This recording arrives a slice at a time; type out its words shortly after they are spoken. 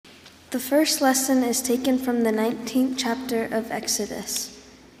The first lesson is taken from the 19th chapter of Exodus.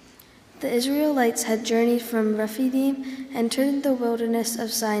 The Israelites had journeyed from Rephidim, entered the wilderness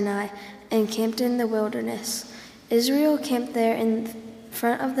of Sinai, and camped in the wilderness. Israel camped there in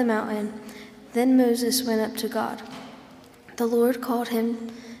front of the mountain. Then Moses went up to God. The Lord called him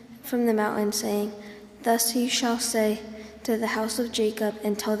from the mountain, saying, "Thus you shall say to the house of Jacob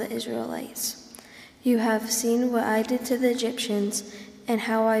and tell the Israelites, you have seen what I did to the Egyptians, and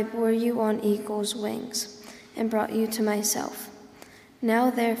how I bore you on eagle's wings, and brought you to myself. Now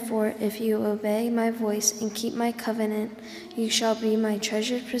therefore, if you obey my voice and keep my covenant, you shall be my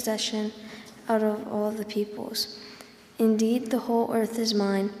treasured possession out of all the peoples. Indeed, the whole earth is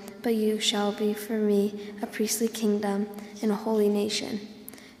mine, but you shall be for me a priestly kingdom and a holy nation.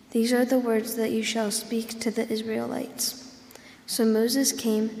 These are the words that you shall speak to the Israelites." So Moses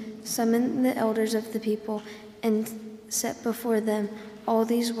came, summoned the elders of the people, and set before them all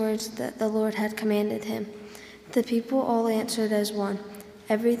these words that the Lord had commanded him. The people all answered as one,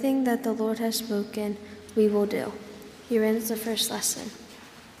 "Everything that the Lord has spoken, we will do." Here ends the first lesson.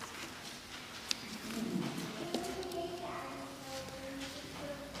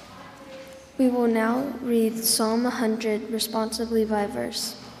 We will now read Psalm 100 responsibly by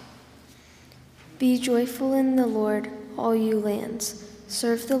verse. Be joyful in the Lord, all you lands.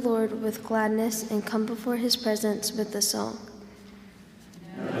 Serve the Lord with gladness and come before his presence with a song.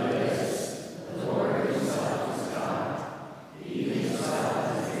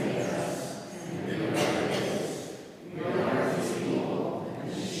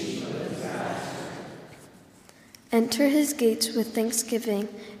 Enter his gates with thanksgiving,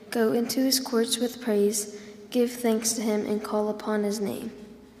 go into his courts with praise, give thanks to him and call upon his name.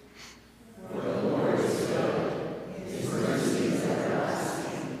 For the Lord is good, his mercy is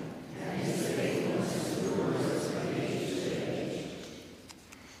everlasting, and his faithfulness endures from age to age.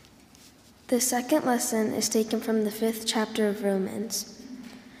 The second lesson is taken from the 5th chapter of Romans.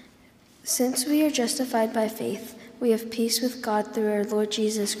 Since we are justified by faith, we have peace with God through our Lord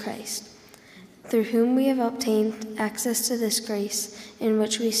Jesus Christ, through whom we have obtained access to this grace in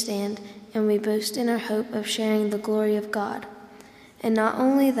which we stand, and we boast in our hope of sharing the glory of God. And not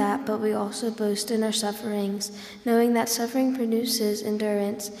only that, but we also boast in our sufferings, knowing that suffering produces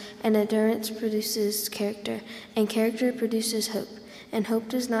endurance, and endurance produces character, and character produces hope. And hope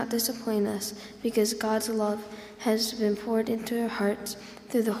does not disappoint us, because God's love has been poured into our hearts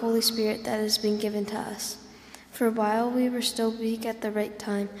through the Holy Spirit that has been given to us. For while we were still weak at the right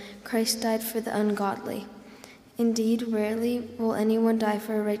time, Christ died for the ungodly. Indeed, rarely will anyone die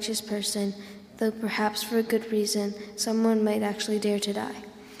for a righteous person, though perhaps for a good reason someone might actually dare to die.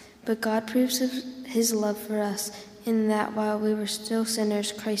 But God proves his love for us in that while we were still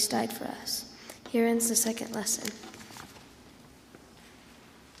sinners, Christ died for us. Here ends the second lesson.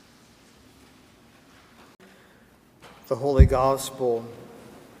 The Holy Gospel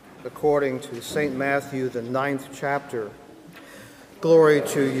according to St. Matthew, the 9th chapter. Glory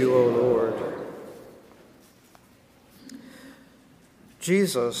to you, O Lord.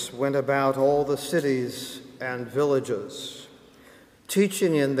 Jesus went about all the cities and villages,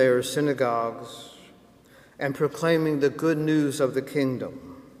 teaching in their synagogues and proclaiming the good news of the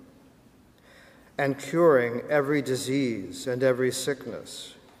kingdom, and curing every disease and every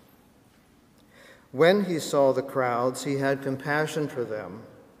sickness. When he saw the crowds, he had compassion for them,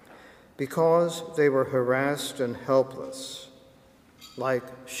 because they were harassed and helpless, like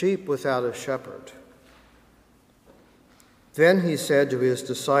sheep without a shepherd. Then he said to his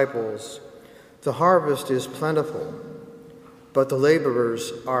disciples, "The harvest is plentiful, but the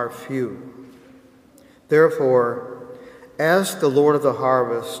laborers are few. Therefore, ask the Lord of the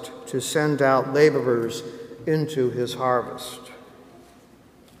harvest to send out laborers into his harvest."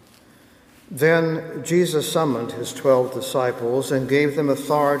 Then Jesus summoned his 12 disciples and gave them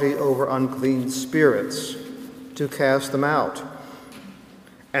authority over unclean spirits to cast them out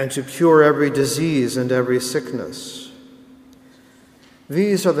and to cure every disease and every sickness.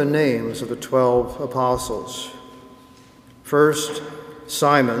 These are the names of the 12 apostles. First,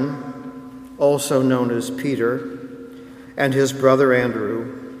 Simon, also known as Peter, and his brother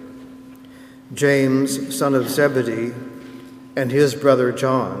Andrew, James, son of Zebedee, and his brother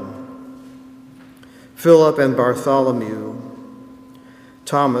John, Philip and Bartholomew,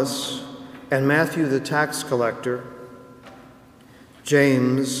 Thomas and Matthew the tax collector,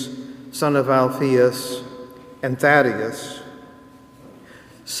 James, son of Alphaeus, and Thaddeus,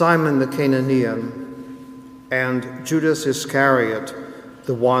 Simon the Canaanian, and Judas Iscariot,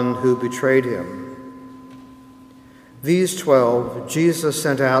 the one who betrayed him. These 12 Jesus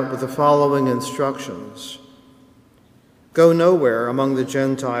sent out with the following instructions: Go nowhere among the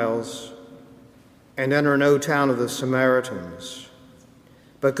Gentiles, and enter no town of the Samaritans,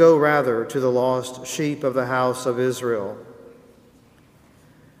 but go rather to the lost sheep of the house of Israel.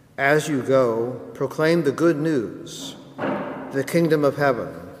 As you go, proclaim the good news. The kingdom of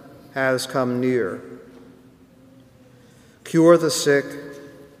heaven has come near. Cure the sick,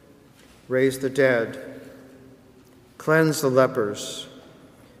 raise the dead, cleanse the lepers,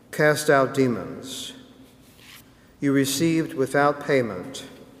 cast out demons. You received without payment,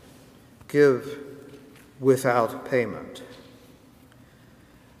 give without payment.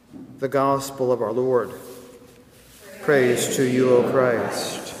 The gospel of our Lord. Praise to you, O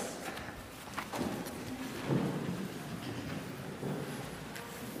Christ.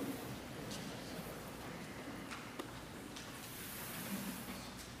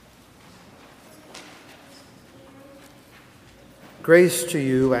 Grace to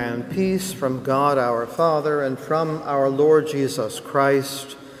you and peace from God our Father and from our Lord Jesus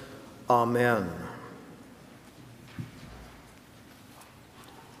Christ. Amen.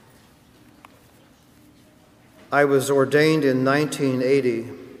 I was ordained in 1980,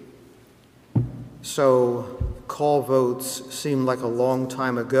 so call votes seem like a long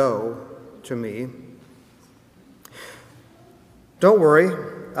time ago to me. Don't worry,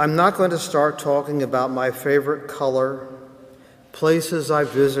 I'm not going to start talking about my favorite color, places I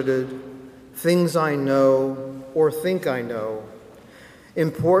visited, things I know or think I know,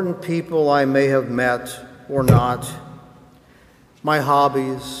 important people I may have met or not, my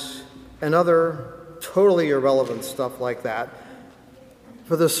hobbies, and other totally irrelevant stuff like that.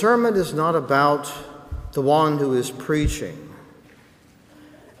 For the sermon is not about the one who is preaching,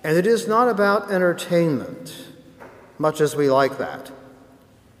 and it is not about entertainment, much as we like that.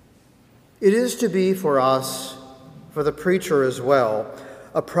 It is to be for us, for the preacher as well,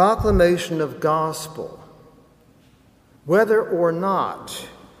 a proclamation of gospel, whether or not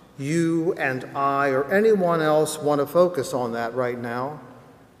you and I or anyone else want to focus on that right now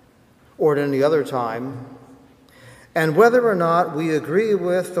or at any other time, and whether or not we agree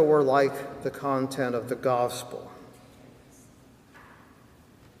with or like the content of the gospel.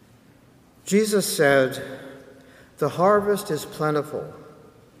 Jesus said, "The harvest is plentiful,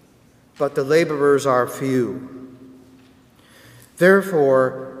 but the laborers are few.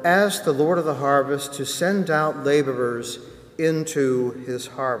 Therefore, ask the Lord of the harvest to send out laborers into his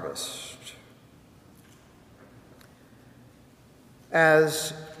harvest."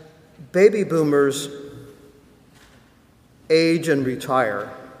 As baby boomers age and retire,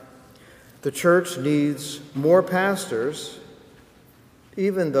 the church needs more pastors,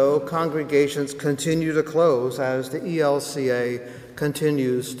 even though congregations continue to close as the ELCA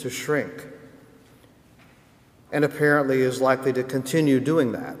continues to shrink, and apparently is likely to continue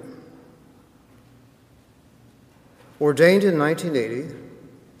doing that. Ordained in 1980,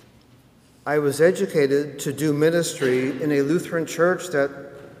 I was educated to do ministry in a Lutheran church that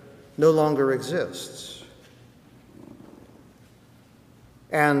no longer exists.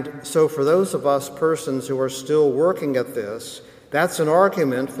 And so for those of us persons who are still working at this, that's an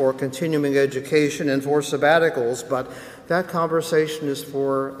argument for continuing education and for sabbaticals, but that conversation is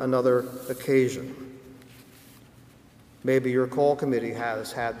for another occasion. Maybe your call committee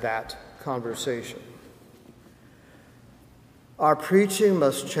has had that conversation. Our preaching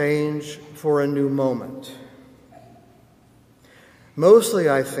must change for a new moment. Mostly,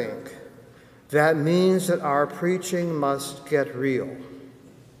 I think, that means that our preaching must get real.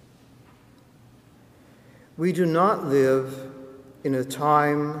 We do not live in a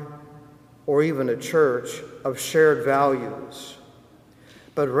time or even a church of shared values,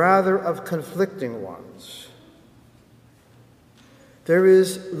 but rather of conflicting ones. There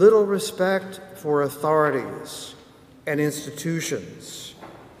is little respect for authorities and institutions,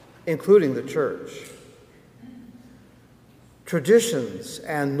 including the church. Traditions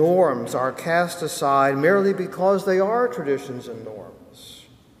and norms are cast aside merely because they are traditions and norms.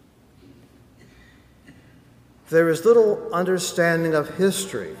 There is little understanding of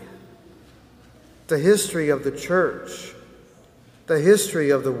history, the history of the church, the history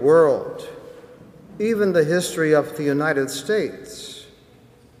of the world, even the history of the United States.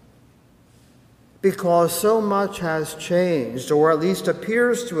 Because so much has changed, or at least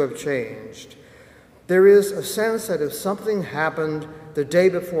appears to have changed, there is a sense that if something happened the day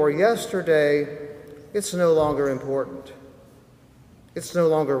before yesterday, it's no longer important. It's no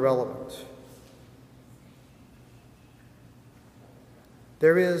longer relevant.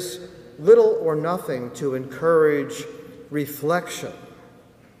 There is little or nothing to encourage reflection.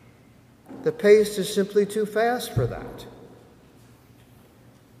 The pace is simply too fast for that.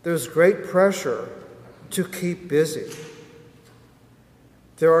 There's great pressure to keep busy,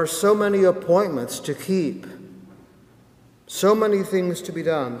 There are so many appointments to keep, so many things to be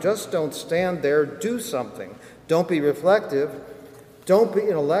done. Just don't stand there, do something. Don't be reflective, don't be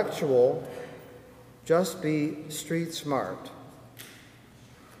intellectual, just be street smart.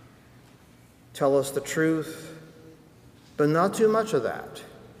 Tell us the truth, but not too much of that.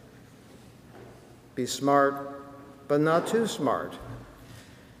 Be smart, but not too smart.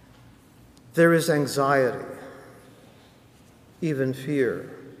 There is anxiety, even fear.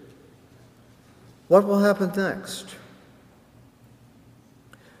 What will happen next?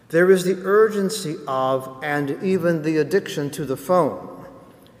 There is the urgency of, and even the addiction to the phone,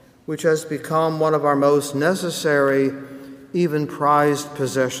 which has become one of our most necessary, even prized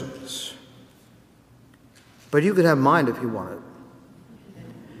possessions. But you can have mine if you want it,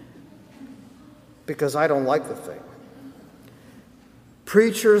 because I don't like the thing.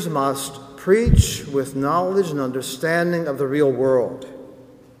 Preachers must preach with knowledge and understanding of the real world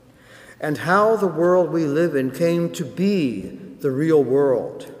and how the world we live in came to be the real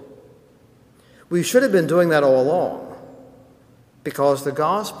world. We should have been doing that all along, because the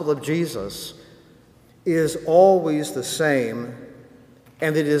gospel of Jesus is always the same,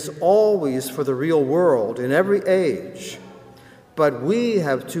 and it is always for the real world in every age. But we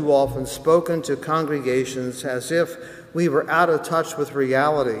have too often spoken to congregations as if we were out of touch with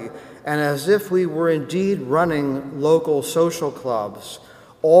reality, and as if we were indeed running local social clubs,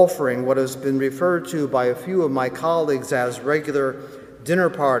 offering what has been referred to by a few of my colleagues as regular dinner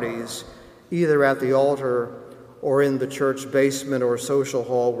parties, either at the altar or in the church basement or social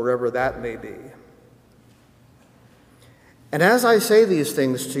hall, wherever that may be. And as I say these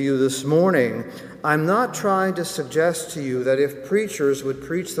things to you this morning, I'm not trying to suggest to you that if preachers would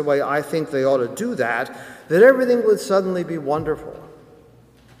preach the way I think they ought to do that everything would suddenly be wonderful.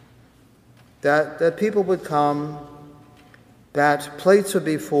 That people would come, that plates would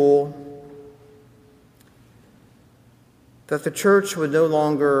be full, that the church would no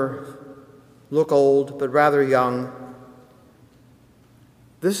longer look old, but rather young.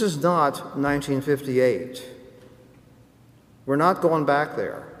 This is not 1958. We're not going back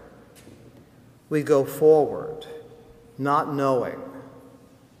there. We go forward, not knowing.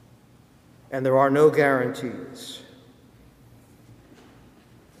 And there are no guarantees.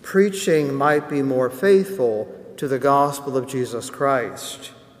 Preaching might be more faithful to the gospel of Jesus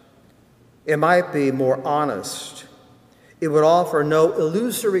Christ. It might be more honest. It would offer no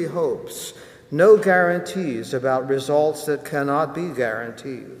illusory hopes, no guarantees about results that cannot be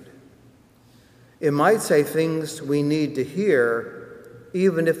guaranteed. It might say things we need to hear,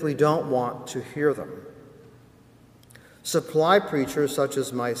 even if we don't want to hear them. Supply preachers such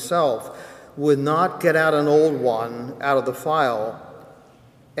as myself would not get out an old one out of the file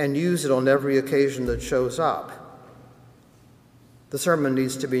and use it on every occasion that shows up. The sermon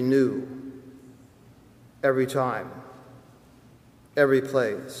needs to be new every time, every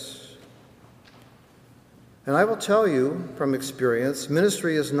place. And I will tell you from experience,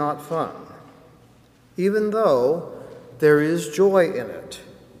 ministry is not fun, even though there is joy in it.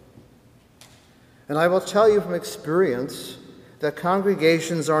 And I will tell you from experience that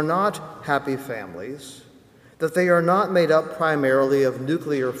congregations are not happy families, that they are not made up primarily of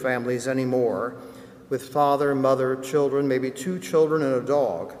nuclear families anymore, with father, mother, children, maybe 2 children and a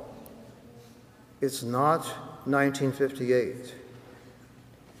dog. It's not 1958.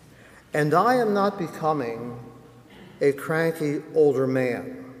 And I am not becoming a cranky older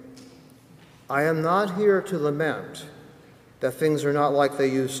man. I am not here to lament that things are not like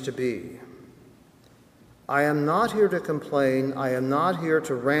they used to be. I am not here to complain. I am not here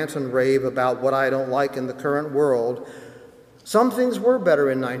to rant and rave about what I don't like in the current world. Some things were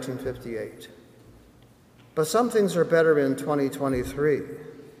better in 1958, but some things are better in 2023.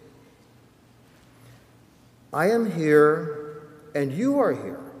 I am here, and you are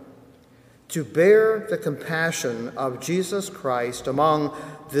here, to bear the compassion of Jesus Christ among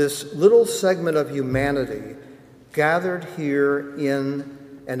this little segment of humanity gathered here in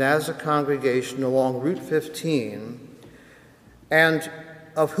and as a congregation along Route 15, and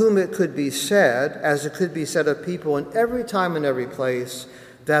of whom it could be said, as it could be said of people in every time and every place,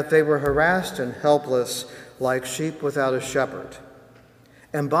 that they were harassed and helpless like sheep without a shepherd.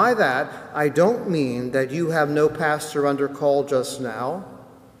 And by that, I don't mean that you have no pastor under call just now,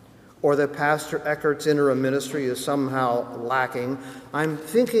 or that Pastor Eckert's interim ministry is somehow lacking. I'm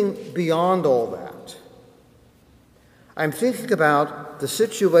thinking beyond all that. I'm thinking about the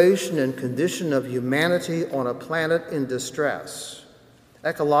situation and condition of humanity on a planet in distress,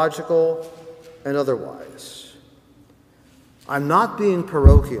 ecological and otherwise. I'm not being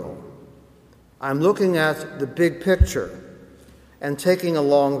parochial. I'm looking at the big picture and taking a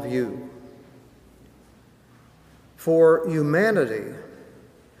long view. For humanity,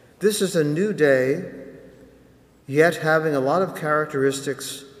 this is a new day, yet having a lot of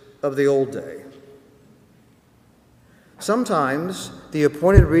characteristics of the old day. Sometimes the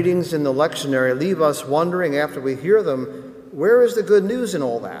appointed readings in the lectionary leave us wondering after we hear them, where is the good news in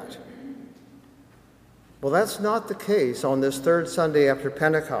all that? Well, that's not the case on this third Sunday after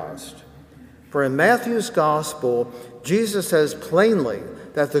Pentecost. For in Matthew's Gospel, Jesus says plainly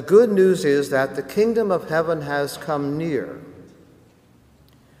that the good news is that the kingdom of heaven has come near.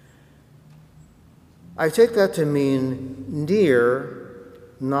 I take that to mean near,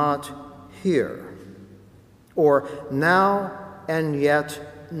 not here, or now and yet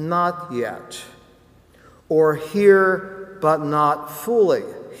not yet, or here but not fully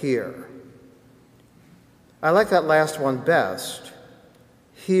here. I like that last one best,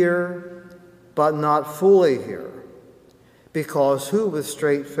 here but not fully here, because who with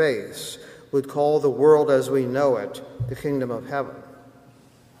straight face would call the world as we know it the kingdom of heaven?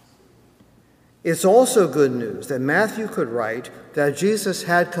 It's also good news that Matthew could write that Jesus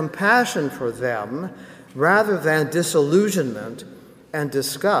had compassion for them rather than disillusionment and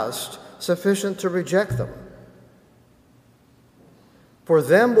disgust sufficient to reject them. For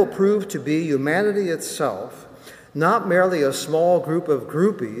them will prove to be humanity itself, not merely a small group of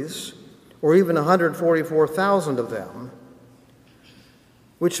groupies, or even 144,000 of them,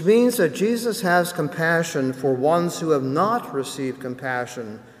 which means that Jesus has compassion for ones who have not received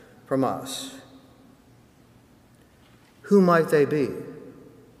compassion from us. Who might they be?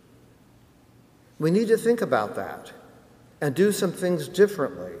 We need to think about that and do some things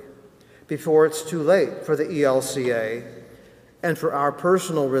differently before it's too late for the ELCA and for our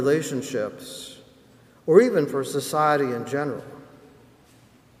personal relationships, or even for society in general.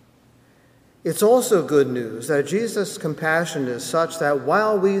 It's also good news that Jesus' compassion is such that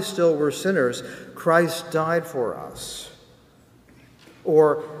while we still were sinners, Christ died for us.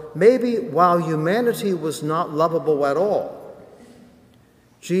 Or maybe while humanity was not lovable at all,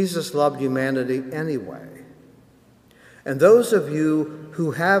 Jesus loved humanity anyway. And those of you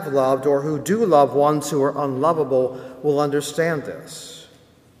who have loved or who do love ones who are unlovable will understand this.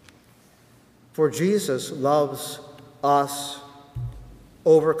 For Jesus loves us,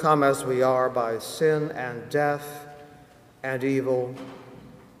 overcome as we are by sin and death and evil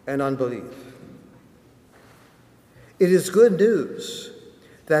and unbelief. It is good news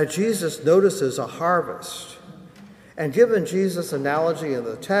that Jesus notices a harvest. And given Jesus' analogy in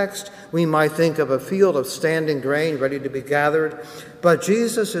the text, we might think of a field of standing grain ready to be gathered, but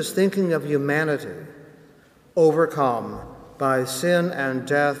Jesus is thinking of humanity overcome by sin and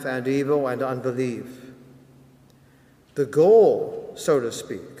death and evil and unbelief. The goal, so to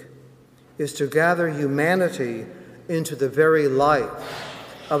speak, is to gather humanity into the very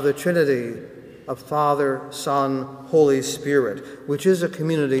life of the Trinity of Father, Son, Holy Spirit, which is a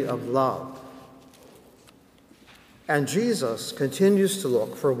community of love. And Jesus continues to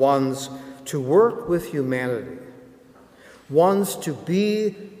look for ones to work with humanity, ones to be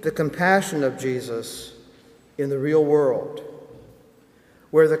the compassion of Jesus in the real world,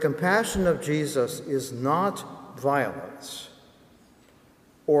 where the compassion of Jesus is not violence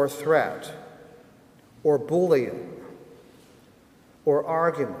or threat or bullying or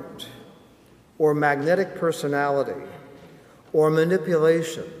argument or magnetic personality or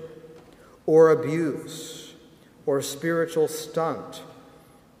manipulation or abuse or spiritual stunt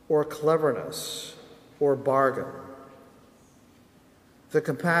or cleverness or bargain. The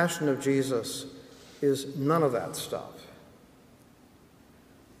compassion of Jesus is none of that stuff.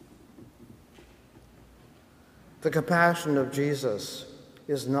 The compassion of Jesus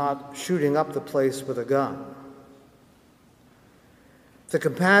is not shooting up the place with a gun. The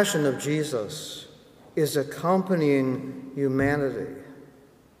compassion of Jesus is accompanying humanity,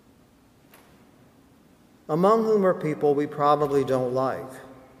 among whom are people we probably don't like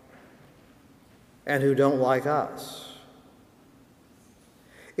and who don't like us.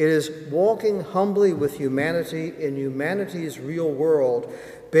 It is walking humbly with humanity in humanity's real world,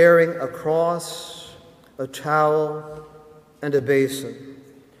 bearing a cross, a towel, and a basin,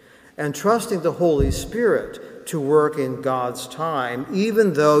 and trusting the Holy Spirit to work in God's time,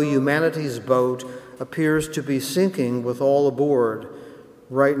 even though humanity's boat appears to be sinking with all aboard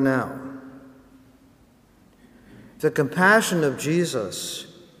right now. The compassion of Jesus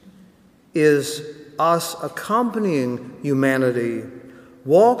is us accompanying humanity,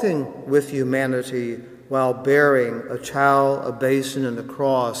 walking with humanity while bearing a towel, a basin, and a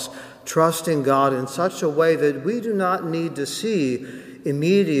cross, trusting God in such a way that we do not need to see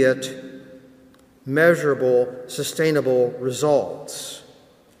immediate measurable, sustainable results,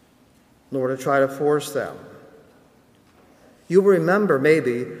 nor to try to force them. You'll remember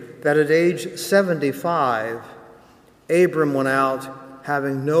maybe that at age 75, Abram went out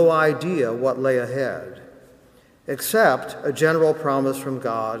having no idea what lay ahead, except a general promise from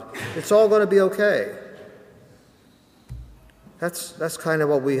God, it's all going to be okay. That's kind of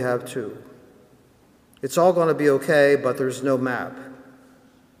what we have too. It's all going to be okay, but there's no map.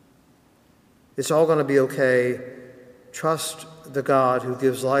 It's all going to be okay. Trust the God who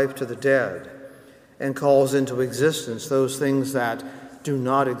gives life to the dead and calls into existence those things that do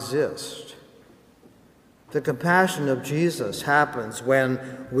not exist. The compassion of Jesus happens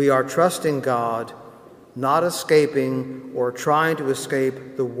when we are trusting God, not escaping or trying to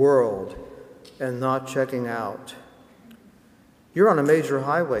escape the world and not checking out. You're on a major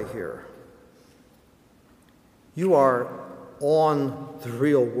highway here. You are on the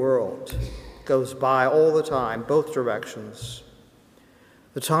real world. It goes by all the time, both directions.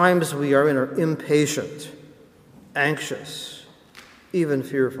 The times we are in are impatient, anxious, even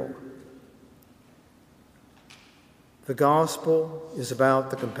fearful. The gospel is about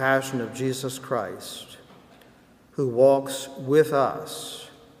the compassion of Jesus Christ, who walks with us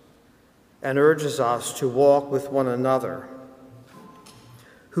and urges us to walk with one another,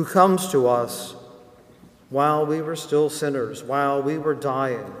 who comes to us while we were still sinners, while we were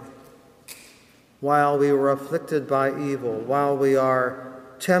dying, while we were afflicted by evil, while we are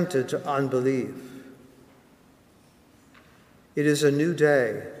tempted to unbelief. It is a new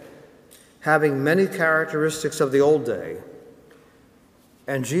day, having many characteristics of the old day,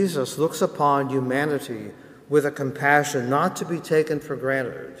 and Jesus looks upon humanity with a compassion not to be taken for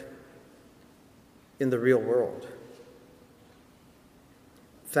granted in the real world.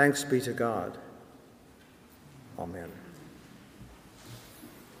 Thanks be to God. Amen.